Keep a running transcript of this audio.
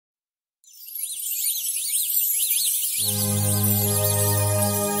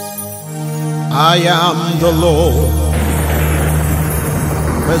I am the Lord.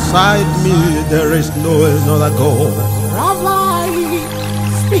 Beside me there is no other God.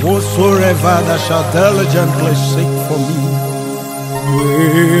 Whosoever that shall diligently seek for me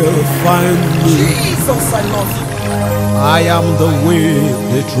will find me. Jesus, I love you. I am the way,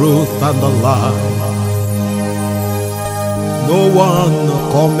 the truth, and the life. No one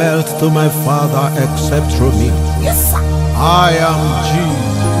cometh to my Father except through me. Yes, sir. I am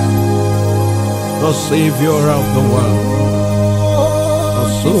Jesus, the Savior of the world, the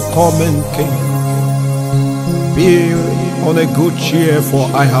so-coming King. Be on a good cheer, for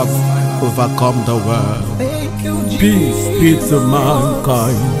I have overcome the world. Thank you, Jesus. Peace be to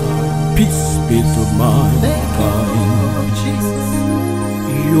mankind. Peace be to mankind. Jesus.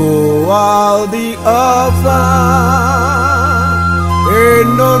 You are the Alpha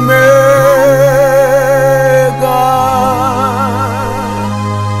and Omega.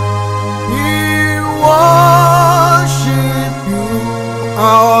 We worship you,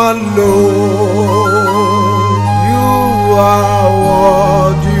 our Lord. You are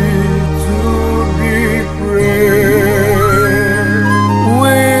worthy to be praised.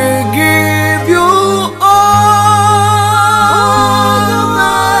 We give you all the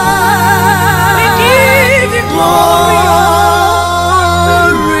night. We give you glory.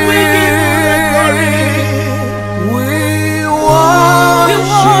 We give you glory. We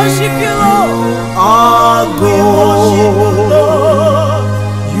worship you, Lord. Our We worship you, God. Lord.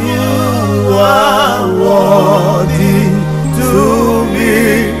 You are worthy to be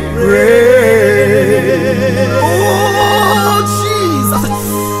praised. Oh, Jesus.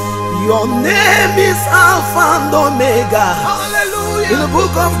 Your name is Alpha and Omega. Hallelujah. In the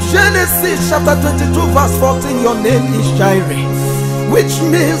book of Genesis chapter 22 verse 14, your name is Jireh, which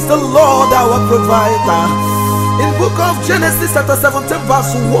means the Lord our provider. In the book of Genesis chapter 17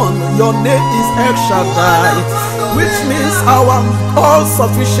 verse 1, your name is El Shaddai, which means our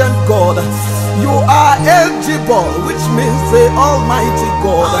all-sufficient God. You are El Jibor, which means the Almighty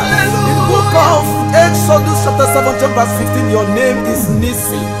God. In the book of Exodus chapter 17 verse 15, your name is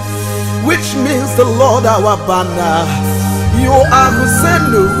Nissi, which means the Lord our banner. You are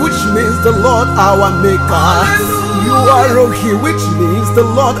Husenu, which means the Lord our maker. You are Rohi, which means the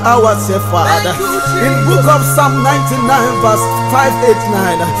Lord our shepherd. In book of Psalm 99 verse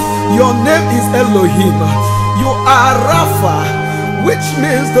 589, your name is Elohim. You are Rapha, which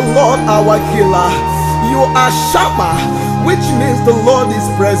means the Lord our healer. You are Shammah, which means the Lord is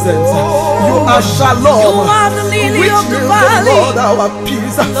present. You are Shalom, You are the lily which of the means valley. the Lord our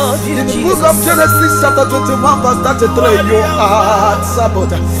peace. Love you, In the Jesus. book of Genesis chapter 21 verse 33, you are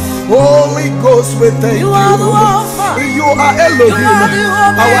Sabbath. Holy Ghost, we thank you. You are the Alpha. You are Elohim, You are the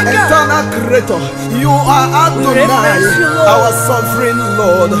Omega. our eternal creator. You are Adonai, reverence you, Lord. our sovereign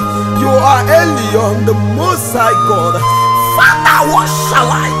Lord. You are Elion, the Most High God. Father, what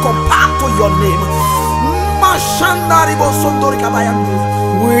shall I compare to your name?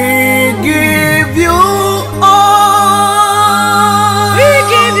 We give you all. We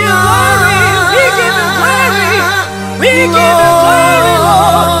give you glory. We give you glory. We give you glory,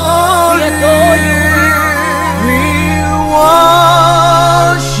 Lord. We adore you. We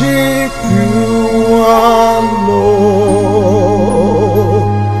worship you, our Lord.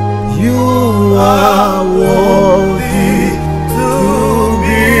 You are worthy to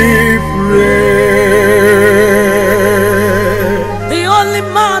be praised. The only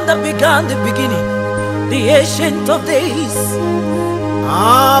man that began the beginning, the ancient of days.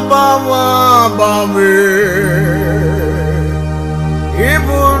 Abamabame,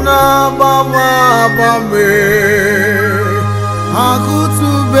 Ibunabamabame,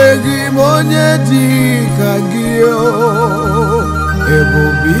 Akutubegi monye dikagio,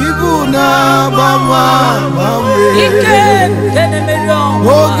 Ebubibunabamabame, Iken kenemerion.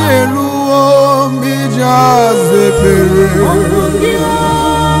 Ogeruo mijazepere,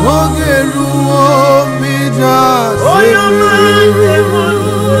 Ogeruo mijazepere,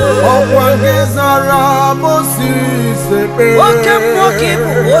 Okwangezara mosisepere, Oke mwoke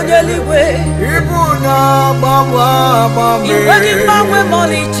bụ onye eluigwe. Ibunabamabame, Iweghị mgbanwe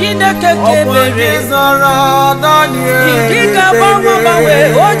mọlị Chineke kebere. Okwangezara Daniel Ike ga-agbanwe gbanwe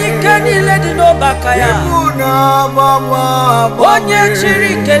onye ike niile dị n'ọbaka ya. Ibunabamabame, Onye chiri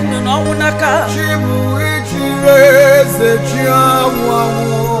ike ndụ n'ọnwụ n'aka. Chibu ichire eze chi anwụ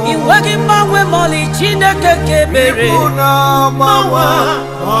anwụ. Iweghị mgbanwe mọlị Chineke kebere.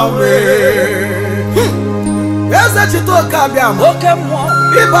 Ibunabamabame. Eze chitoke abịa m. Oke mmụọ.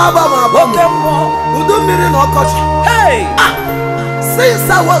 Ibe abamabam. Oke mmụọ. Udu mmiri na ọkọchị. Hey! Since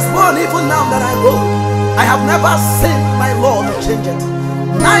I was born, even now that I go, I have never seen my Lord change it.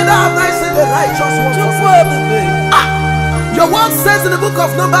 Neither have I seen the righteous one forsake. Your word says in the book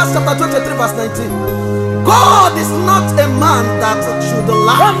of Numbers chapter 23 verse 19, God is not a man that should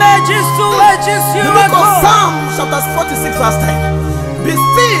lie. From ages to ages you The are book of God. Psalms chapter 46 verse 10, be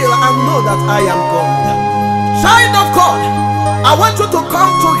still and know that I am God. Child of God, I want you to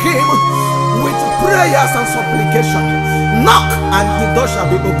come to Him with prayers and supplication. Knock and the door shall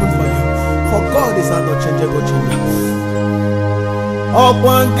be opened for you. For God is an unchangeable changer.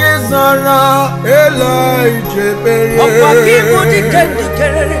 Okwangizara Elijah Bere.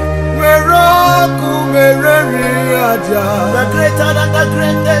 Meraku mereri aja. The greater than the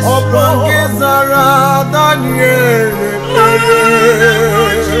greatest. Okwangizara Daniel Bere.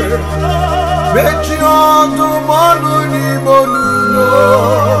 Bechi odu manu ni monuno.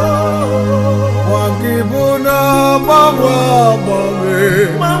 Wangibuna bawa bawe.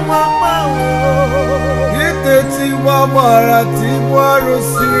 Tiwa marati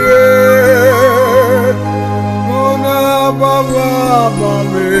warusie Muna bawa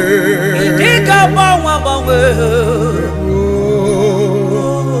bawe Indika bawa bawe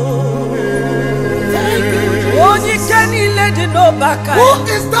Oji kani lady no baka. Who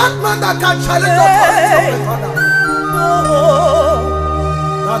is that man that can challenge the authority of my Father?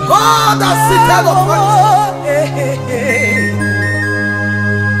 The God that sitteth upon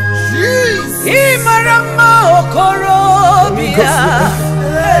Jesus.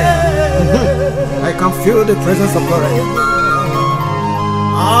 I can feel the presence of God.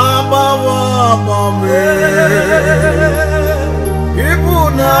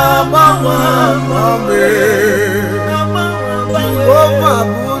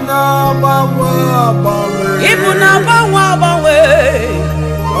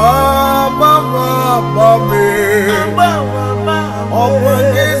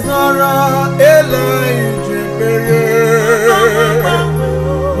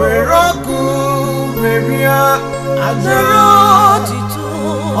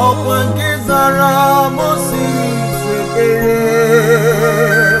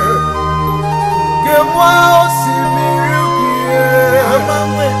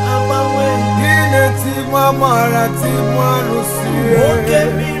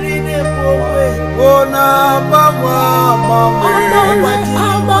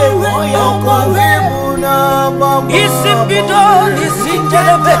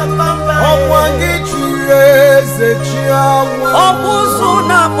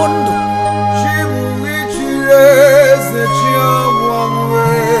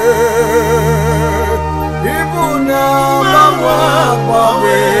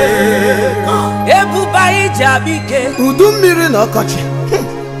 Udumiri na ọkọchị.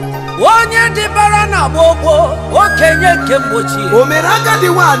 Onye dịbara na gbogbo okenye nke mgbochi. O mere agadi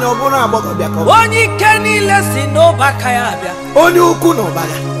nwaanyị ọ bụrụ agbọghọ bịa ka onye ike niile si n'ụbaka ya abịa. Onye ukwu na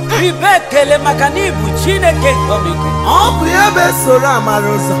ụbara. Ibe ekele maka na ibu Chineke nke ọmịiko. Ọ bụ ya bụ soro amara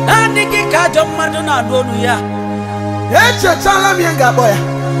ụzọ. Naanị gị ka ajọ mmadụ na-anụ olu ya. Echetala m ihe ga-akpọ ya.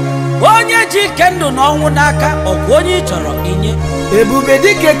 Onye ji ike ndụ na ọnwụ n'aka ọ bụ onye ị chọrọ inye. Ebube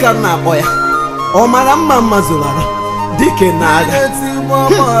dike ka m na-akpọ ya. Ọ mara mma mma zụlara dike na agha.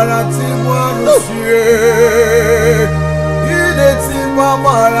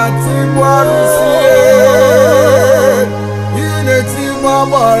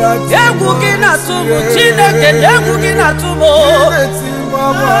 Egwu gị na-atụ m Chineke, egwu gị na-atụ m.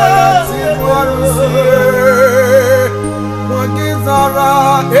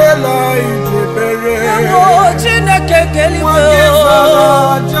 Chineke keliwe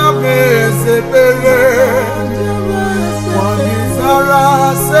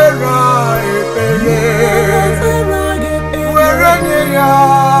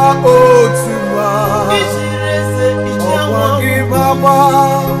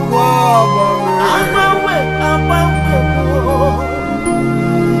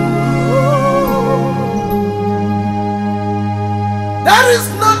There is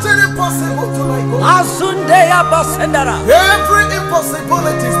nothing impossible to my God. Every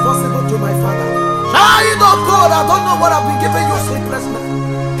impossibility is possible to my Father. Child of God, I don't know what I've been giving you sleepless night.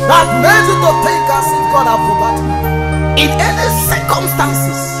 That made you to think as if God has forgotten. In any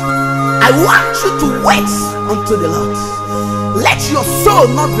circumstances, I want you to wait unto the Lord. Let your soul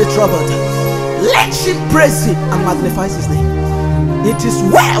not be troubled. Let him praise him and magnify his name. It is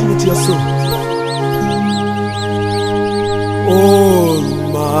well with your soul. Oh,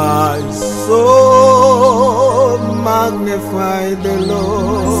 my soul, magnify the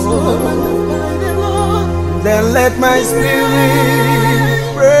Lord. Then let my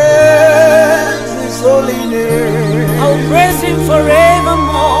spirit praise his holy name. I'll praise him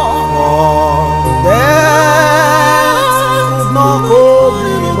forevermore. Oh,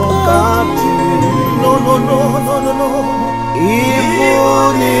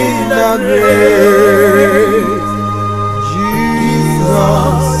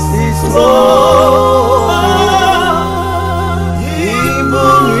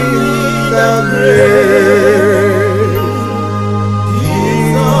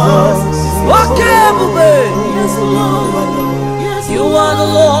 the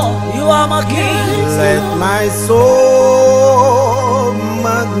Lord. You are my King. Let my soul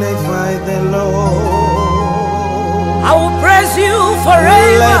magnify the Lord. I will praise you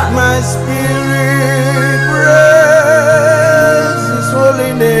forever. Let my spirit praise His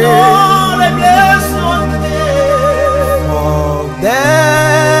holy name. Lord, I bless your name. For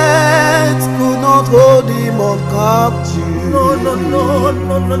death could not hold Him on captive. No.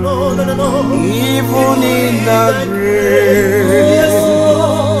 Even in the grave,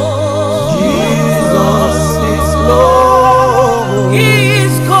 Jesus is Lord. He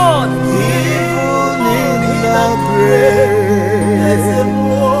is God. Even in the grave,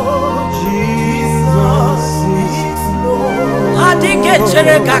 Jesus is Lord.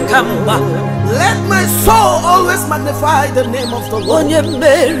 Let my soul always magnify the name of the Lord,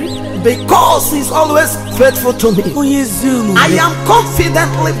 because He's always faithful to me. I am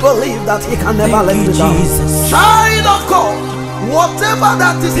confidently believe that He can never let me down. Child of God, whatever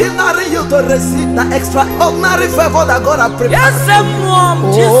that is hindering you to receive the extraordinary favor that God has prepared. Yes,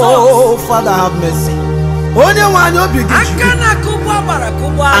 Oh, Father, have mercy. Onye wanyo bigi. Akana kubwa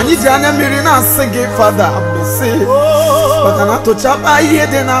barakubwa. Ani jana mirina sigi, Father, have mercy. Bakana to chapa iye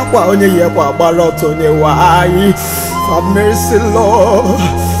dena kwa onye ye kwa balot onye wai. Have mercy, Lord.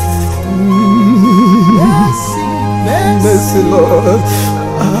 Mercy, Lord.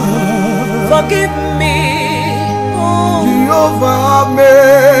 Forgive me. Oh. Jehovah, have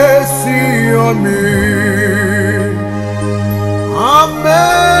mercy on me. Have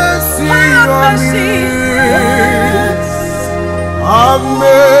mercy on me. Have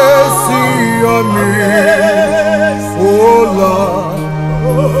mercy on me. Oh Lord,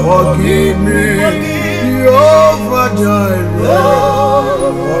 forgive me. Jehovah Jireh,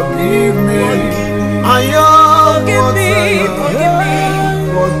 forgive me. I am Forgive me.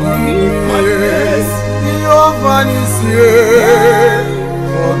 Jehovah is here.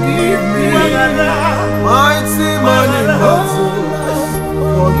 Forgive me. Mighty man in battle.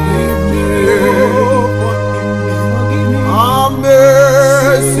 Forgive me. Have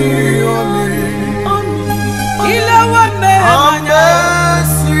mercy on me. Have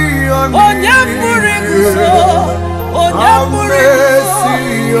mercy on me. Have mercy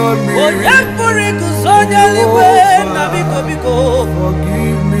on me.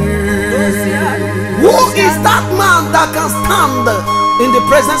 Forgive me. Who is that man that can stand in the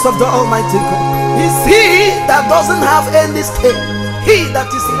presence of the Almighty God? Is he that doesn't have any stain, he that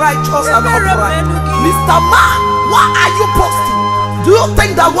is righteous and upright. Mr. Man, why are you posting? Do you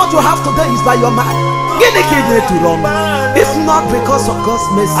think that what you have today is by your mind? To run. If not because of God's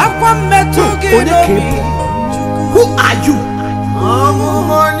mercy. Who are you?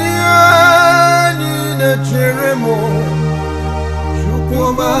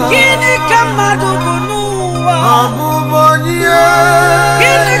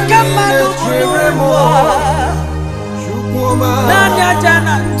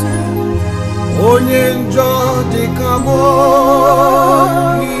 Onye njọ dịka mụ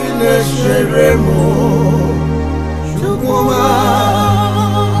na-echere mụ Chukwuma.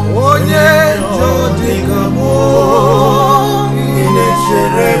 Onye njọ dịka mụ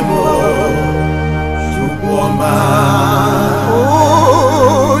na-echere mụ Chukwuma.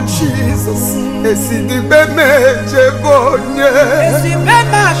 Oh Jesus, esidibe m ejebonye,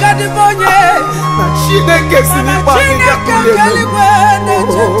 na Chineke si n'ikpe anyị gakwuru.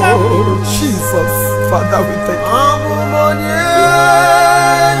 Oh Jesus, Father, we thank you. Amumonye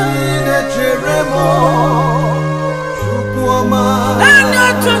na-echere mụ Chukwuma.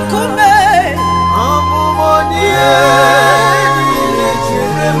 Amumonye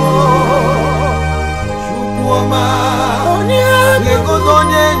na-echere mụ Chukwuma. Legodo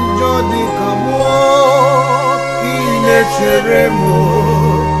onye njọ dịka mụ na-echere mụ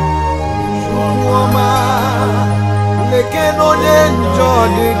Chukwuma. Lekeno onye njọ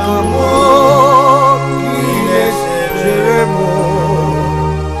dịka mụ na-echere mụ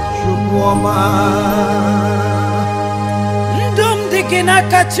Chukwuma. Ndụ m dị gị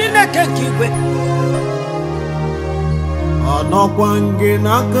n'aka Chineke nke igwe. Nọkwa gị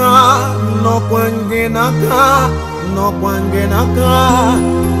n'aka, nọkwa gị n'aka, nọkwa gị n'aka.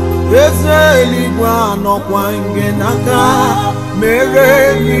 Eze eluigwe anọkwa gị n'aka. Mere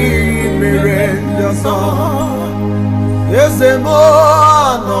n'ihi mere ndị ọzọ. Eze mo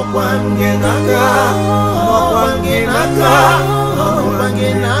nọkwa gị n'aka, nọkwa gị n'aka, nọkwa gị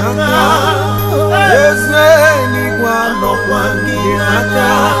n'aka. Eze eluigwe anọkwa gị n'aka.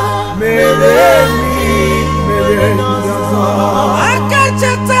 Mere n'ihi mere ndị ọzọ. Aka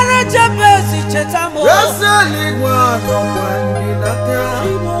chetara Jabez cheta m. Eze eluigwe anọkwa gị n'aka,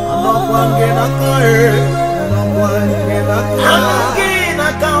 nọkwa gị n'aka, nọkwa gị n'aka.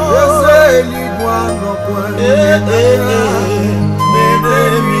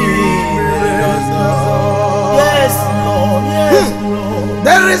 Yes, Lord. Yes, Lord.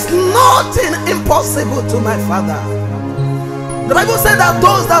 There is nothing impossible to my Father. The Bible said that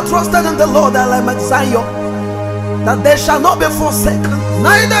those that trusted in the Lord are like Mount Zion, that they shall not be forsaken,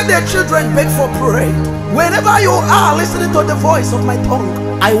 neither their children beg for bread. Whenever you are listening to the voice of my tongue,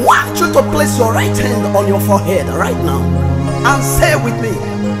 I want you to place your right hand on your forehead right now and say with me,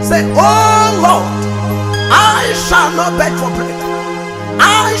 say, oh Lord, I shall not beg for bread,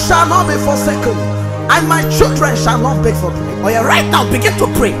 I shall not be forsaken, and my children shall not beg for bread. Oh yeah, right now begin to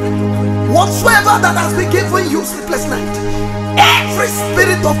pray. Whatsoever that has been given you sleepless night, every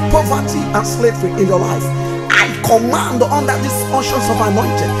spirit of poverty and slavery in your life, I command under these oceans of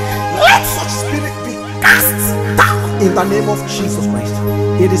anointing, let such spirit be cast down in the name of Jesus Christ.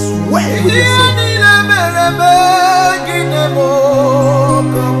 It is well with your soul.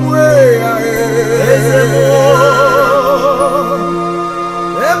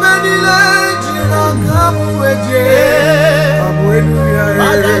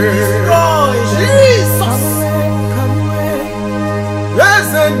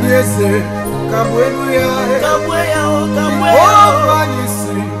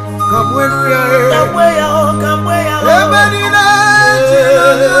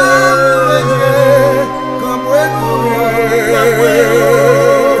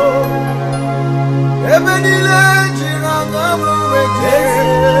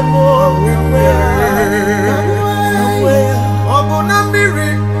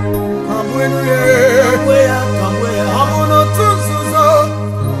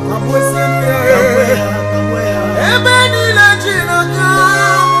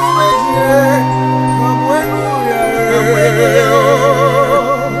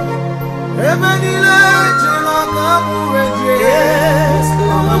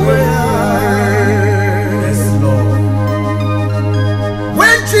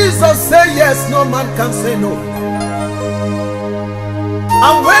 Say yes, no man can say no.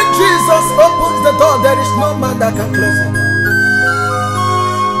 And when Jesus opens the door, there is no man that can close it.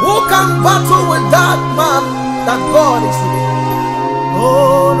 Who can battle with that man that God is with?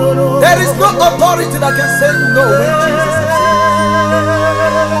 Oh, no, no. There is no authority that can say no when Jesus is saying.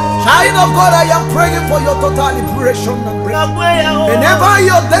 Child of God, I am praying for your total liberation and breakthrough. Whenever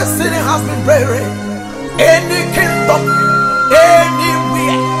your destiny has been buried, any kingdom,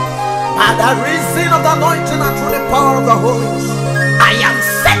 anywhere, by the reason of the anointing and through the power of the Holy Ghost, I am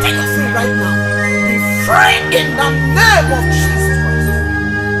setting you free right now. Be free in the name of Jesus Christ.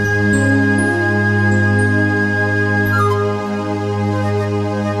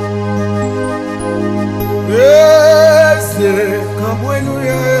 Yes, come when we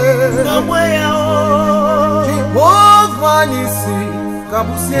are. Come where Jehovah Nisi,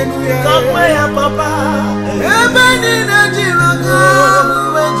 come send we are. Come where Papa. Heaven in a jiraga.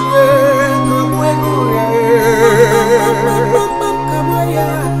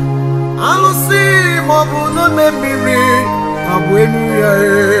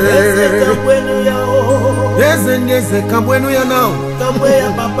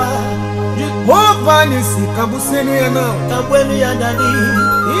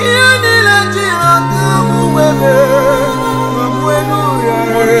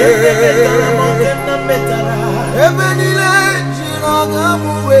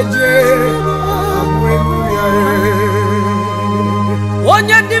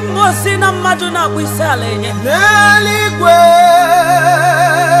 Onye ndi mosi na mmadụ na kwisala enye n'eluigwe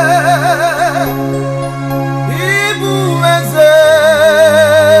ibu eze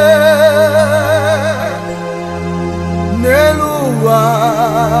n'elu ụwa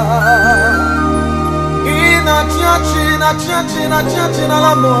ị na-achị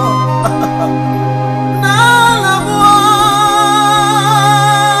n'ala mmụọ n'ala mmụọ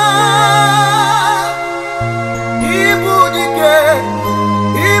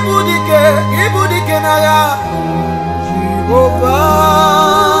ibu dike n'agha Jehova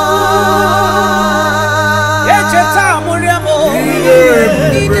echeta amụrịamụ ide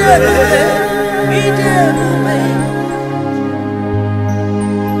ebube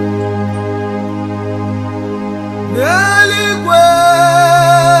n'eluigwe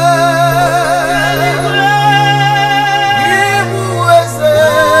ibu eze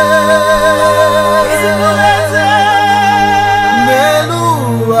n'elu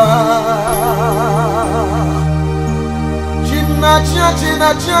ụwa China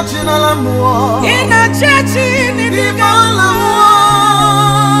n'ala mmụọ ịna-achị n'ime ala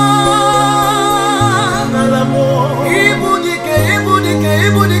mmụọ ibu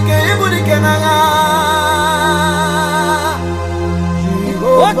dike n'agha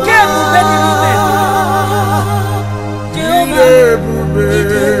oke ebube dị n'ime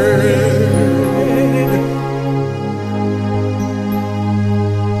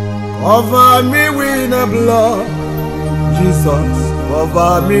Cover me with the blood, Jesus.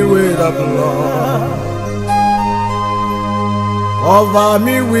 Cover me with the blood. Cover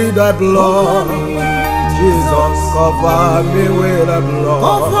me with the blood, Jesus. Cover me with the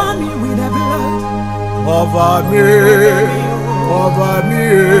blood. Cover me with the blood. Cover me, cover me,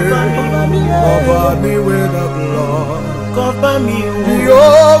 cover me with the blood. Cover me,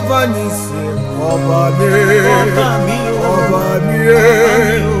 Jehovah Nissi. Cover me, cover me,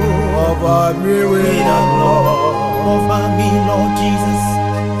 cover me with the blood. Cover me, Lord Jesus.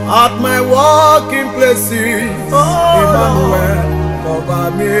 At my working places, Emmanuel, cover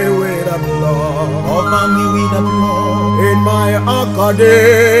me with the blood. Cover me with the blood. In my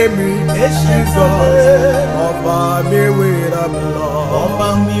academy, Jesus, cover me with the blood.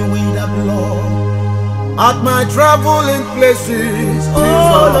 Cover me with the blood. At my traveling places, Jesus, cover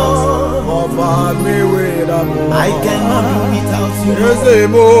me with the blood. I cannot do without you.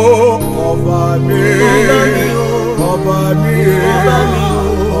 Cover me, cover me,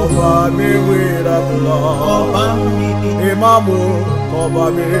 cover me with the blood. Cover me, Imamu, cover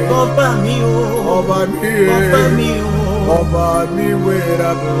me, cover me, cover me, cover me, cover me with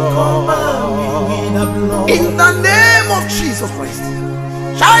the blood. In the name of Jesus Christ,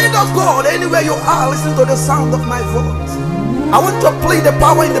 child of God, anywhere you are, listen to the sound of my voice. I want to plead the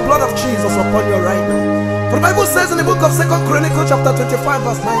power in the blood of Jesus upon you right now. For the Bible says in the book of 2 Chronicles chapter 25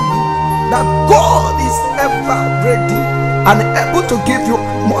 verse 19 that God is ever ready and able to give you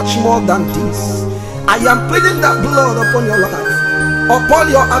much more than this. I am pleading that blood upon your life, upon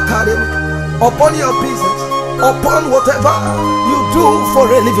your academy, upon your business, upon whatever you do for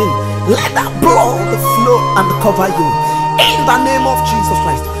a living. Let that blood flow and cover you in the name of Jesus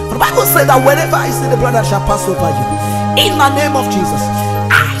Christ. For the Bible says that whenever I see the blood, I shall pass over you. In the name of Jesus,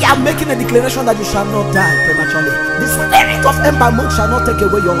 I am making a declaration that you shall not die prematurely. The spirit of embargo shall not take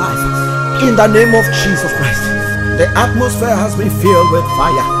away your life. In the name of Jesus Christ. The atmosphere has been filled with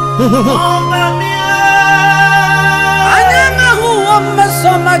fire.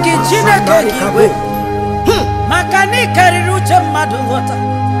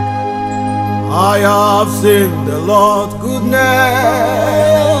 I have seen the Lord's goodness,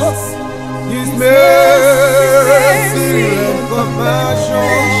 His mercy and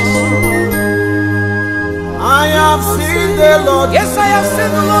compassion. I have seen the Lord. Yes, I have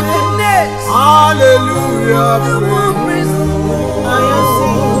seen the Lord's goodness. Hallelujah. Praise the Lord.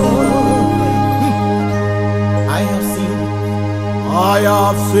 I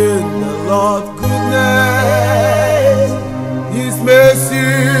have seen the Lord's goodness, His mercy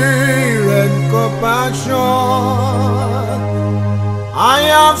and compassion. I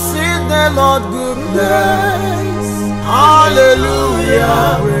have seen the Lord's goodness.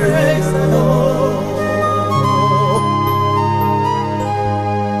 Hallelujah. Praise the Lord.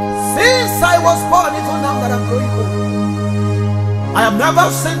 Since I was born, even now that I'm growing old, I have never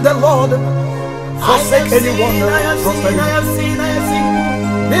seen the Lord forsake anyone. I have seen.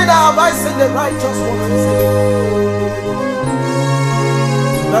 Neither have I seen the righteous one forsake.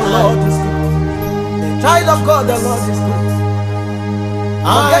 The Lord is good. Child of God, the Lord is good.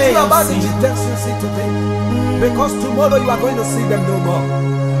 Forget about the details you see today, because tomorrow you are going to see them no more.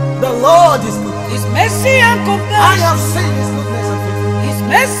 The Lord is good. His mercy and I compassion. have seen His goodness and faithfulness. His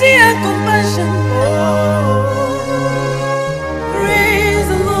mercy and compassion. Praise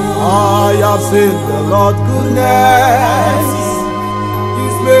the Lord. I have seen the Lord's goodness,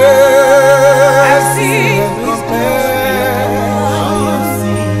 His mercy and compassion.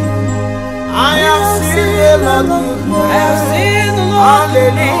 I have seen the Lord's goodness. I have seen the Lord.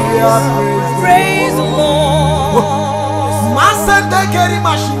 Hallelujah. Praise the Lord.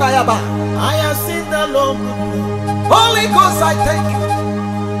 I have seen the Lord. Holy Ghost, I thank you.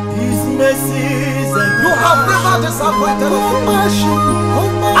 His mercies and You have never disappointed me. I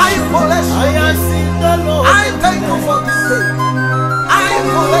bless you. I have seen the Lord. I thank you for this day. I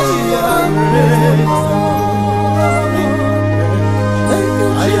bless you.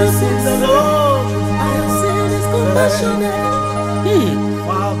 I have seen the Lord. I have seen His compassion.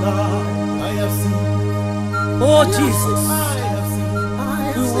 Father, I have seen. Oh Jesus, I have seen.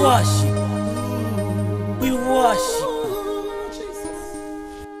 we worship. We worship.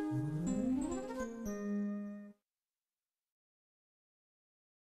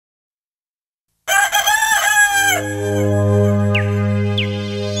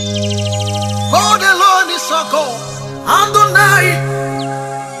 God alone is our God. Adonai.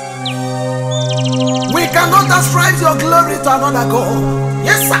 We cannot ascribe your glory to another God.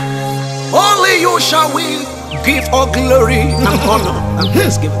 Yes, sir. Only you shall we give all glory and honor and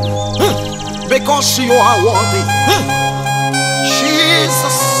thanksgiving. Because you are worthy.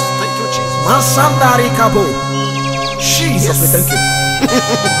 Jesus, thank you. Masandari Kabo. Jesus, we thank you.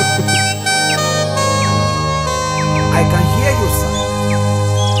 I can hear you, sir.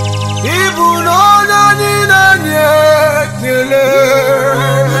 Even on even on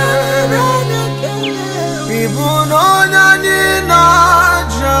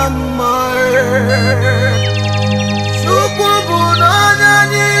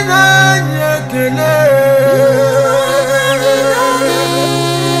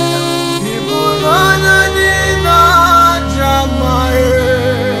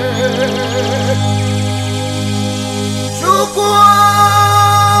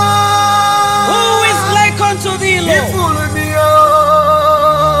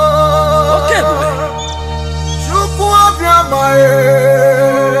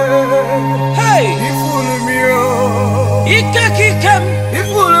Hey, Ikekikem,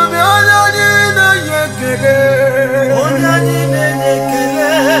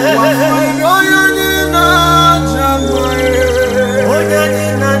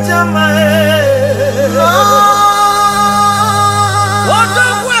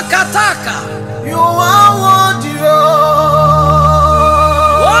 Kataka, you are what you are.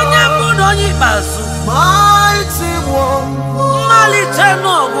 Mighty one,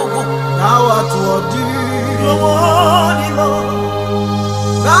 Malitano, now what do you want?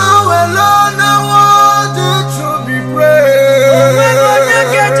 Now alone, I want you to be praised.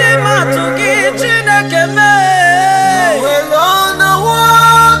 Get him out to get in a game. Alone, I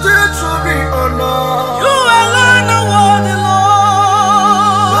want you to be honored. You alone, I want the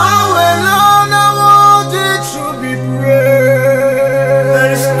Lord. Now alone, I want you to be praised.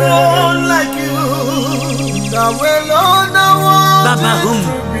 There is none like you. Now alone, I want you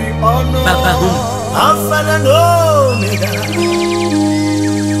to be honored. Alpha and Omega.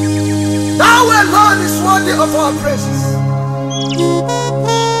 Thou alone is worthy of our praises.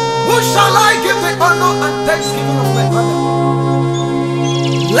 Who shall I give the honor and thanksgiving of my Father?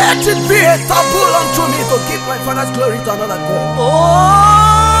 Let it be a taboo unto me to give my Father's glory to another God.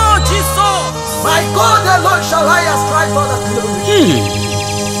 Oh, Jesus! My God alone shall I ascribe all that glory.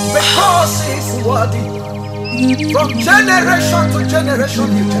 Because he is worthy. From generation to generation,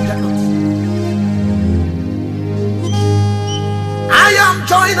 you change not. I am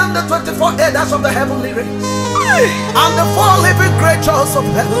joining the 24 elders of the heavenly race and the 4 living creatures of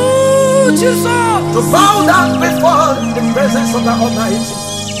heaven to bow down before the presence of the Almighty,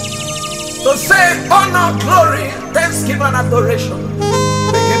 to say honor, glory, thanksgiving, and adoration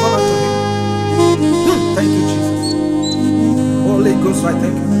be given unto Him. Thank you, Jesus. Holy Ghost, I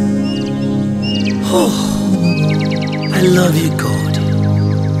thank you. Oh, I love you, God.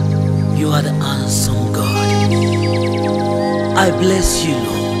 You are the awesome God. I bless you,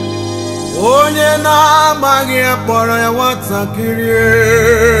 Lord. Onye na amagi akpọrọ ya nwatakịrị.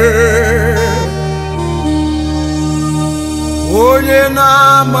 Onye na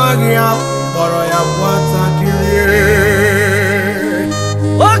amagi akpọrọ ya nwatakịrị.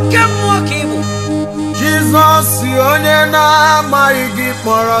 Oke mmụọ ka ịbụ. Jizọs onye na amaghị gị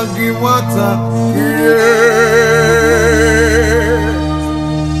kpọrọ gị nwatakịrị.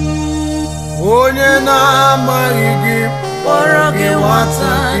 Onye na amaghị gị Oroge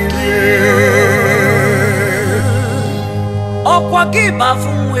watakịrị. Ọkwa gị bafu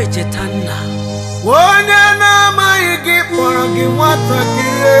mwecheta nna. Onye na-amaghị gị kpọrọ gị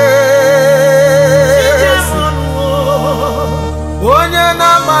nwatakịrị. Onye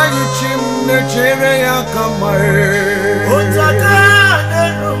na-amaghị chi m na-echere ya ka mma.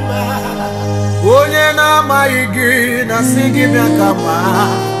 Onye na-amaghị gị na-asị gị bịa ka mma.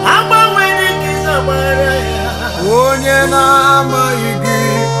 Agbanweghị gị zagbara ya. Onye na-amaghị gị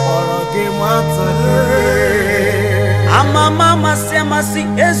kpọrọ gị nwatakịrị. Amama amasị amasị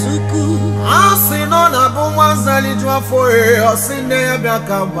ezuku. Asị nọ na bụ nwa nzaliju afọ ọsị nne ya bịa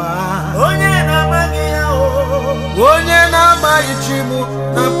ka gbaa. Onye na-amaghị ya o. Onye na-amaghị chi mụ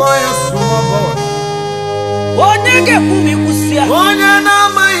na-akpọ ya sụmọbọ. Onye ga-ekwu m ikwụsị ya. Onye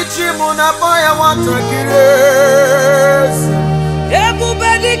na-amaghị chi mụ na-akpọ ya nwatakịrị.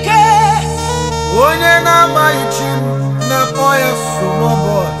 Ebube dike. Onye na-amaghị chi m na-akpọ ya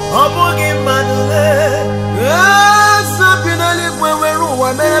sụmọbọ. Ọ bụghị mmadụ lee. Eze bi n'eluigwe were ụwa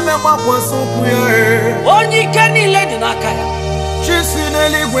na-eme gbakwasị ụkwụ ya. Onye ike niile dị n'aka ya. Chi si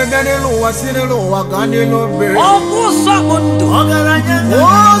n'eluigwe bịa n'elu ụwa si n'elu ụwa gaa n'elu obe. Ọ bụ ụzọ bụ ndụ. Ọgaranya o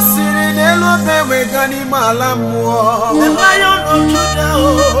siri n'elu obe wega n'ime ala mmụọ.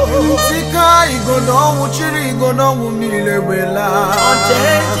 Tika igodo ọnwụ chiri igodo ọnwụ niile wela.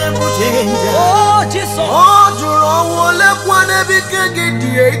 Ọ jụrụ ọnwụ olekwa n'ebe ike gị dị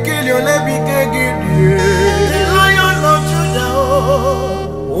ikili olebe ike gị dị.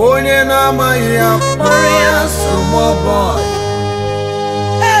 Onye na maya Maria small boy.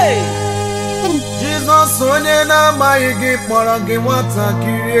 Hey, Jesus onye na maya gi kpọrọ gị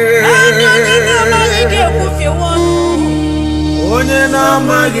nwatakịrị. Onye na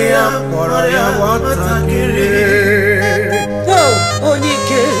maya ya kpọrọ ya nwatakịrị. Onye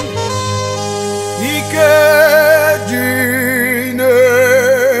ike. Ike dị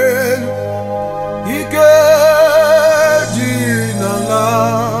n'elu. Ike dị n'ala.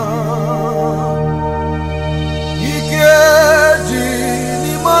 Ike dị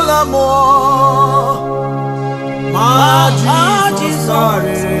n'ime ala mmụọ. Ma Jizọs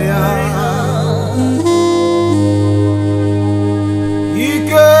karịrị ya.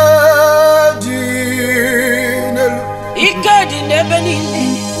 Ike dị n'elu. Ike dị n'ebe niile.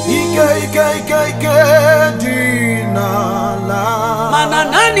 Ike dị n'ala. Mana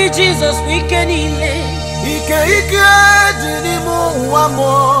naanị Jizọs bụ ike niile. Ike dị n'ime ụwa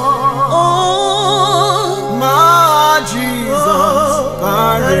mmụọ. Ma Jizọs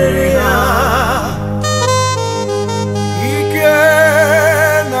karịrị ya. Ike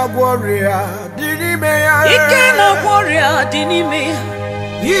na-agwọ ọrịa dị n'ime ya. Ike na-agwọ ọrịa dị n'ime ya.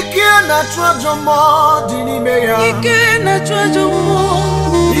 Ike na-achụ ajọ mmụọ dị n'ime ya. Ike na-achụ ajọ mmụọ.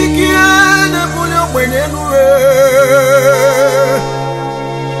 Ike na-ebuli ogbenye elu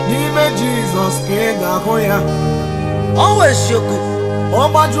n'ime Jizọs ka ị ga-ahụ ya. Ọwa eziokwu. Ọ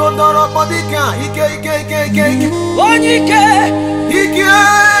gbajuo dọrọ kpọdike a ike. Onye ike. Ike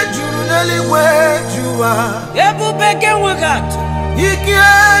juru n'eluigwe jụwa. Ebube gị enweghị atụ. Ike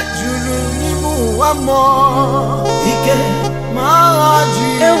juru n'ime ụwa mmụọ. Ike ma agha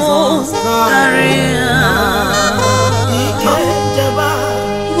Jizọs karịa. Ike jeba.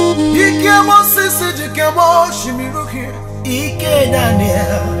 Ike Mosisi ji kebe osimiri uhie. Ike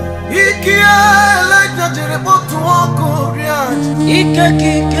Daniel. Ike Elijah jiri kpọtụ ọkụ rie aja. Ike.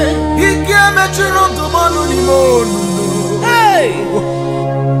 Ike mechiri ndụmọdụ n'ime olulu.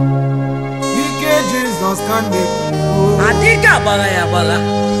 Ike Jizọs ka na-ekwu. Adịghị agbara ya agbara.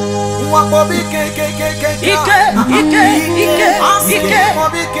 Mwakpọbụ ike.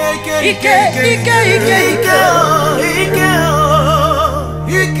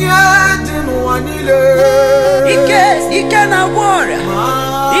 Ike dị n'ụwa niile. Ike na-agwọ ọrịa.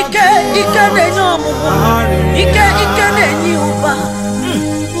 Ike na-enye ọmụmụ. Ike na-enye ụba.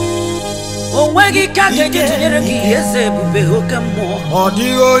 O nweghị ike a ga-eji tụnyere gị eze ebube oke mmụọ. Ọ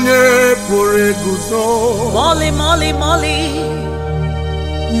dịghị onye pụrụ iguzo. Mọlị.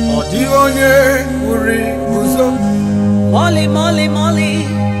 Ọ dịghị onye pụrụ iguzo. Mọlị.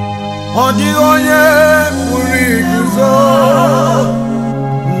 Ọ dịghị onye pụrụ iguzo.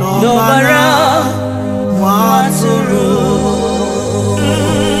 N'ọbara nwa atụrụ.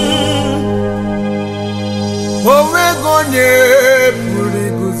 O nweghị onye pụrụ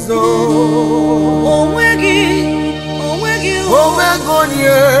iguzo. O nweghị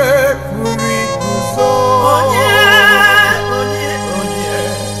onye pụrụ iguzo.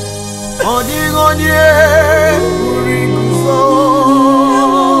 Ọ dịghị onye pụrụ iguzo.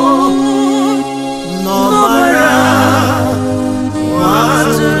 N'ọbara nwa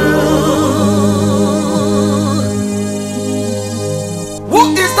atụrụ. Who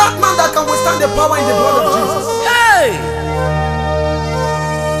is that man that can withstand the power in the blood of Jesus? Hey!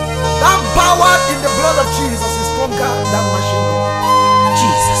 That power in the blood of Jesus is stronger than machine gun.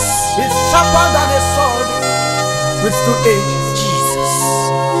 Jesus. It's sharper than a sword with two edges. Jesus.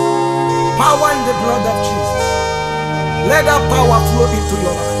 Power in the blood of Jesus. Let that power flow into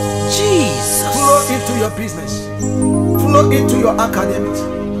your life. Jesus. Flow into your business. Flow into your academics.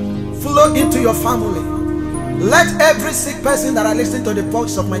 Flow into your family. Let every sick person that are listening to the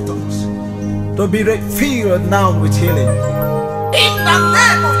voice of my tongues to be filled now with healing. In the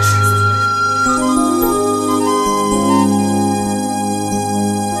name of Jesus.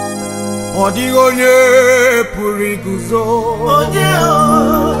 Ọ dịghị onye pụrụ iguzo.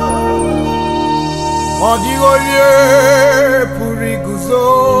 Ọ dịghị onye pụrụ iguzo.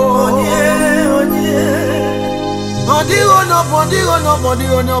 Ọ dịghị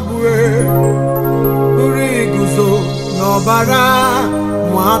onye pụrụ iguzo n'ọbara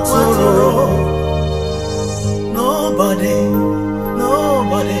nwa atụrụ. Nobody.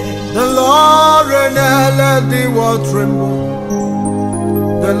 The Lord reigneth, let the world tremble.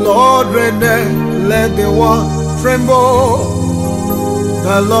 The Lord reigneth, let the world tremble.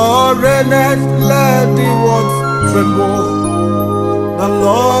 The Lord reigneth, let the world tremble. The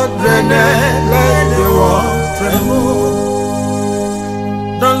Lord reigneth, let the world tremble.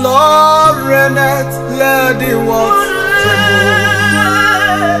 The Lord reigneth, let the world tremble.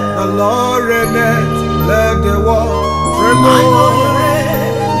 The Lord reigneth, let the world tremble.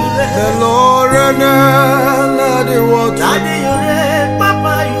 The Lord reigneth, let the water. Daddy, you reign,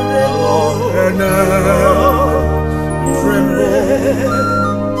 Papa, you reign. Lord reigneth,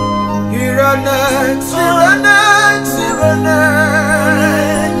 He reigneth, He reigneth, He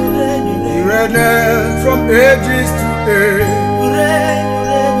reigneth. He reigneth from ages to age.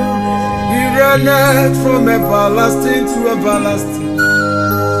 He reigneth from everlasting to everlasting.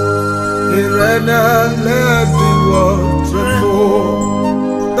 He reigneth, let the world tremble.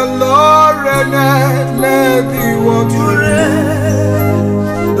 The Lord reigneth, let the world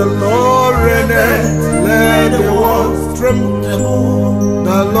tremble. The Lord reigneth, let the world tremble.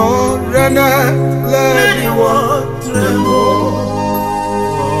 The Lord reigneth, let the world tremble.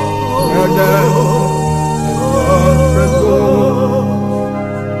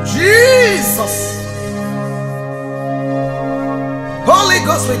 Jesus. Holy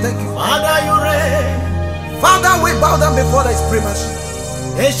Ghost, we thank you. Father, you reign. Father, we bow down before thy supremacy.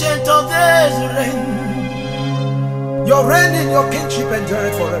 Ancient of days, you reign. Your reign in your kingship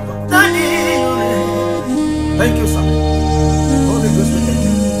endureth forever. Daddy, you reign. Thank you, Son. Holy Ghost, we thank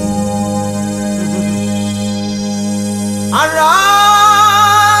you.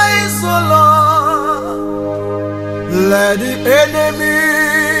 Arise, O Lord. Let the enemy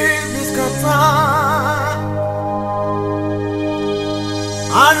be scattered.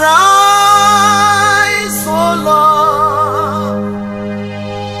 Arise, O Lord.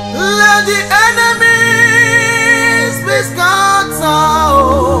 Let the enemies be scattered.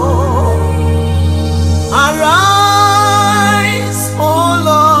 Arise, O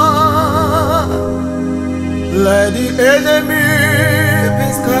Lord. Let the enemy be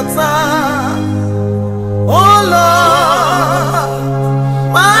scattered. Oh Lord,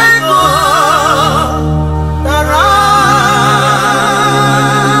 my God, arise.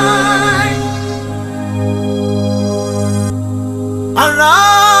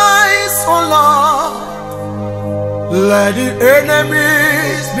 Arise, O Lord. Let the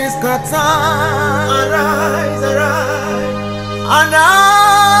enemies be scattered. Arise, arise.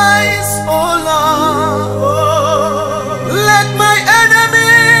 Arise, O Lord. Let my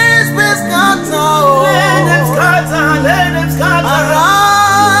enemies be scattered. Let them scatter, let them scatter.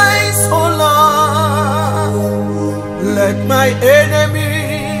 Arise, O Lord. Let my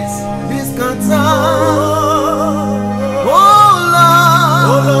enemies be scattered. Oh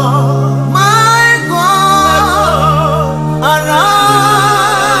Lord, my God,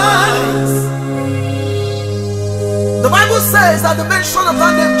 arise. The Bible says that the mention of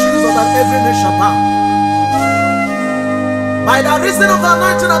that name Jesus, that every knee shall bow. By the reason of the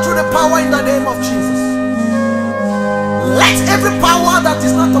anointing and through the power in the name of Jesus, let every power that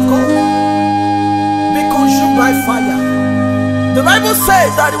is not of God be consumed by fire. The Bible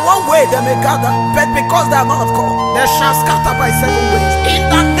says that in one way they may gather, but because they are not of God, they shall scatter by 7 ways. In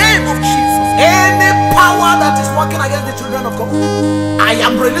the name of Jesus, any power that is working against the children of God, I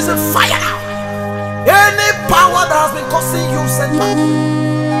am releasing fire now. Any power that has been causing you setback,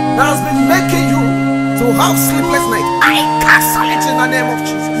 that has been making you to have sleepless nights, I cancel it in the name of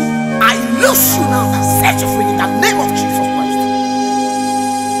Jesus. I loose you now and set you free in the name of Jesus Christ.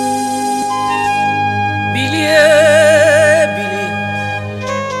 Billy,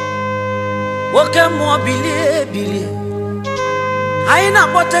 welcome more Billy. I na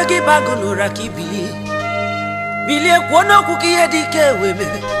botegi bagulu raki Billy, kwono kukiye dike webe.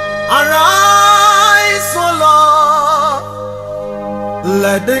 Arise, O Lord.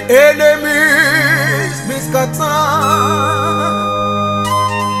 Let the enemies be scattered.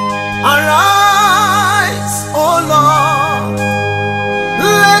 Arise, O Lord.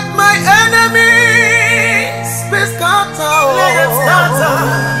 Let my enemies be scattered. Let them scatter.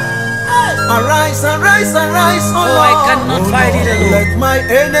 Arise, arise, arise, O Lord. I cannot fight it alone. Let my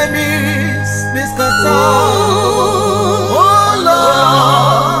enemies be scattered. Oh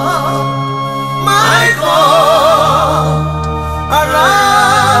Lord, my God, arise.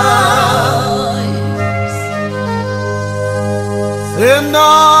 Send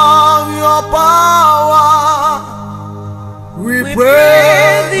down your power. We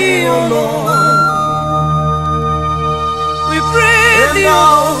pray thee, O Lord. We pray thee, O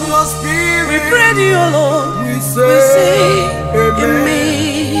Lord. Your spirit. We pray thee, O Lord. We say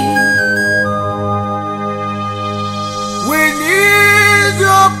amen. We need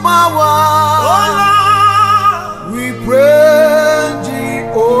your power. Oh Lord. We pray thee,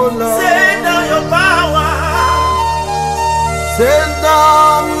 O Lord. Send down your power. Send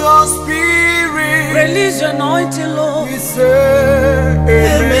down your spirit. Release your anointing, Lord. We say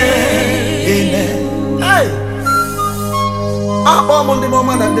amen. Amen. Hey.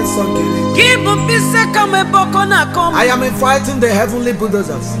 I am inviting the heavenly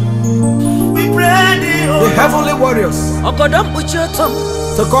bulldozers, the heavenly warriors,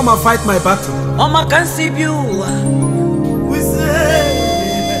 to come and fight my battle. We say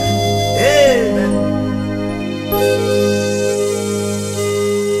amen.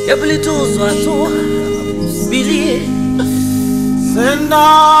 Send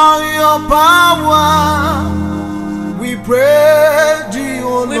down your power. We pray thee, O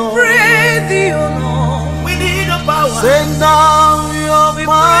Lord. We pray thee, O Lord. We need your power. Send down your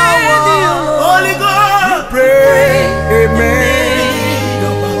power. Holy God. We pray. Amen.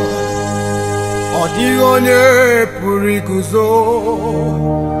 Odigonye purikuzo.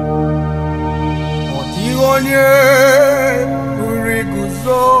 Odigonye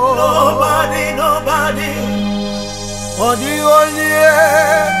purikuzo. Nobody. Odigonye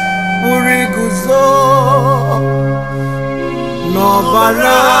purikuzo.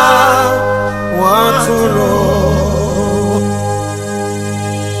 Nobara waturo.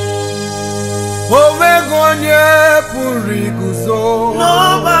 Omegonye purikuzo.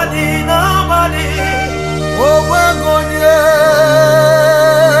 Nobody. Omegonye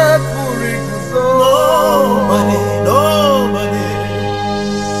purikuzo. Nobody.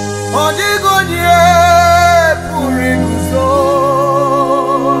 Odigonye purikuzo.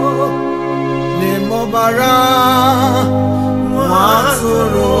 Nemobara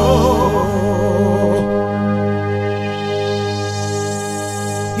waturo.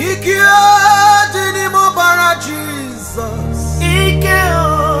 Ikia dini mobara Jesus. Ikeo.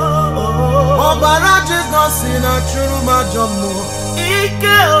 Mobara Jesus in a true majomo.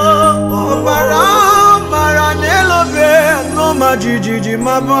 Ikeo. Mobara nelobe no majiji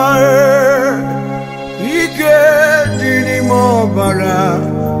mabar. Ike dini mobara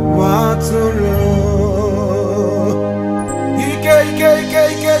waturo. Ike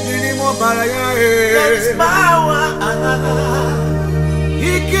dini mobara ya. There is power.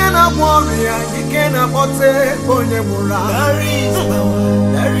 Ike na warrior, ike na bote onemura. There is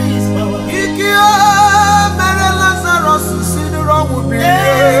power. Ike mere Lazarus siduro mubi.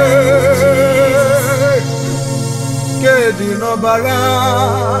 Ike dini mobara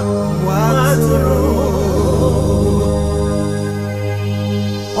waturo.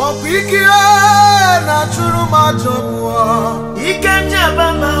 Ike na churu majobua. Ike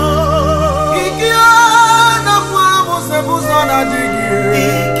njabama. Ike na kwa musebuza na digi.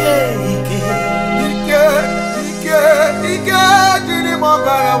 Ike dini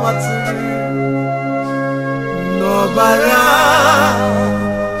mobara waturi. Nobara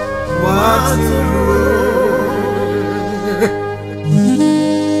waturu.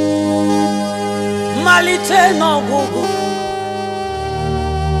 Malite no gugu.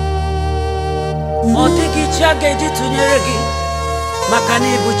 Odigi chageji tunyeregi.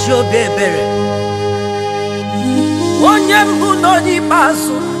 Makani buchi obebere. Onye mbuno ni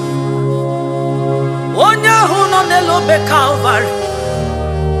basu. Onye huno nelobe Calvary.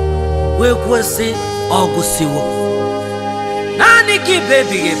 We kwesi ogusiwo. Nani ki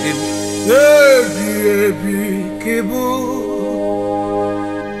baby. Baby kibu.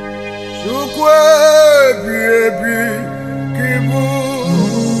 Shukwe baby kibu.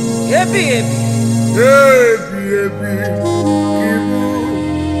 Baby.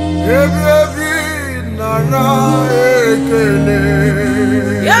 Kibu. Nana ekele.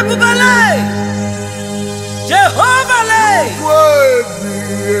 Yebubale. Jehovah le.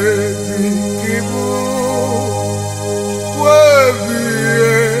 Kibu.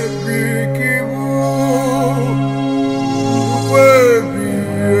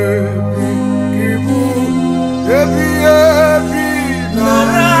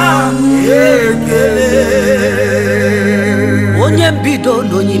 Onye mbido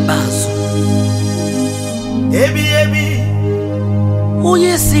n'onye ikpeazụ. Ebi.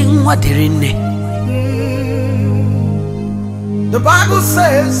 Onye si nwa dịrị nne. The Bible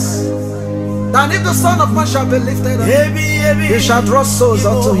says that if the Son of Man shall be lifted up, he shall draw souls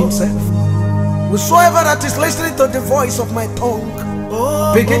unto himself. Whosoever that is listening to the voice of my tongue,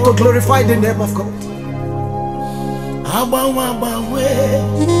 begin to glorify the name of God.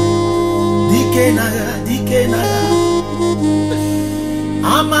 Dike naga.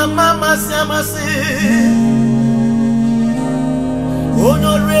 Amamasi.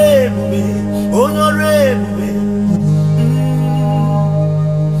 Honorable.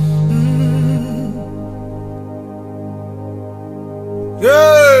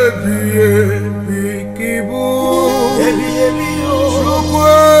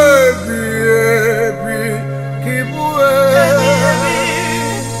 Kibu.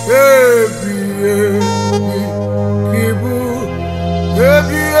 Kibu.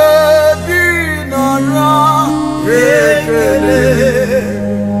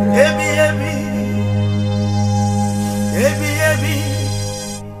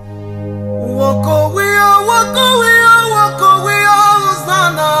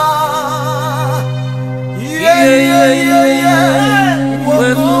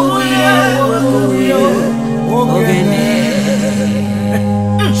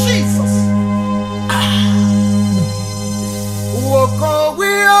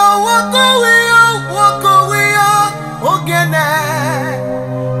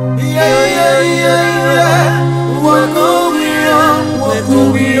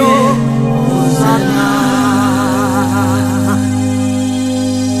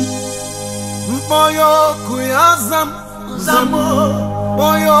 Zamo.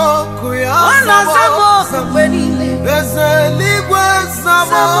 Moyo kuya Zamo kwenile. Ezeligwe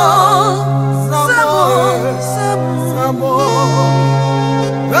Zamo. Zamo. Zamo.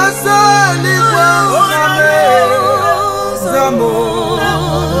 Ezeligwe Zamo.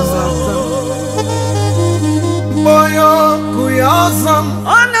 Moyo kuya Zamo.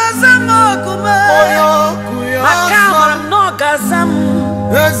 Zamo kume. Moyo kuya Makamara noga Zamo.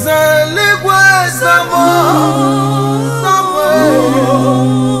 Ezeligwe Zamo. Zamo.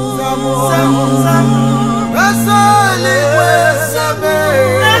 Zamo. Zamo. Ezeligwe Zamo.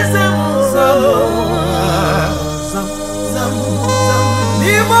 Zamo. Zamo.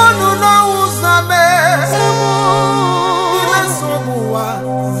 Imonu na uzame. Zamo. Imesobuwa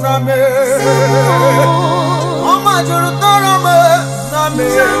Zame. Oma jorutorome Zame.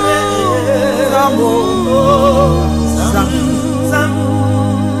 Zamo. Zamo. Zamo.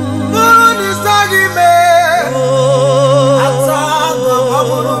 Buruni sagime. Ataga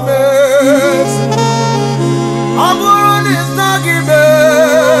baburume. Aburuni sagime.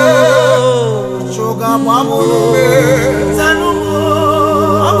 Shoga baburume.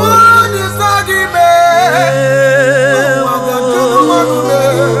 Aburuni sagime. Wagajumarume.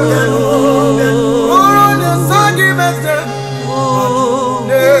 Buruni sagime.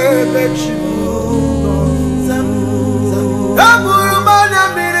 Nebechi.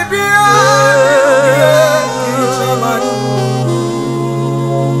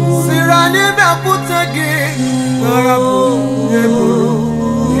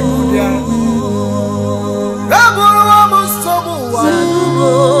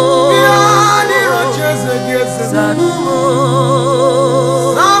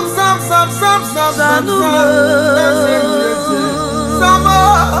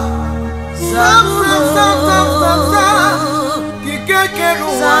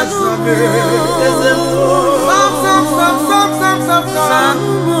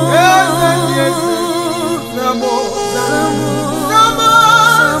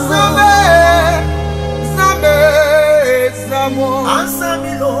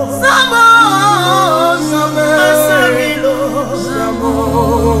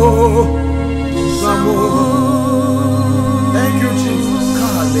 Thank you, Jesus.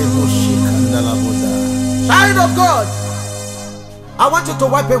 Child of God, I want you to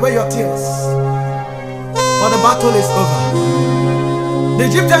wipe away your tears, for the battle is over. The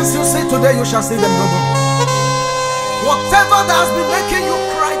Egyptians you see today, you shall see them no more. Whatever that has been making you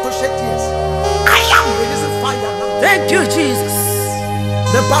cry to shed tears, I am releasing fire now. Thank you, Jesus.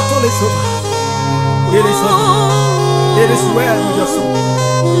 The battle is over. It is over. It is well with your soul.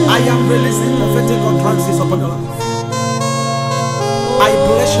 I am releasing prophetic utterances upon your life. I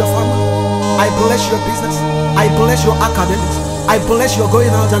bless your family. I bless your business. I bless your academics. I bless your going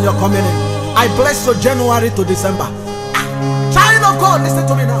out and your coming in. I bless your January to December. Child of God, listen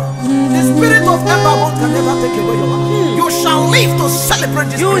to me now. The spirit of empowerment can never take away your life. You shall live to celebrate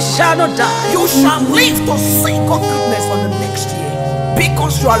this. You shall not die. You shall live to sing of goodness for the next year,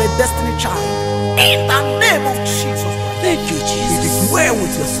 because you are a destiny child. In the name of Jesus. Thank you, Jesus. It is well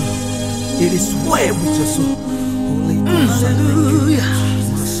with your soul. It is well with your soul. Hallelujah.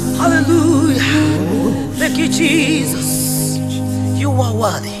 Hallelujah. Thank you, Jesus. You are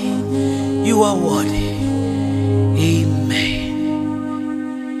worthy. You are worthy.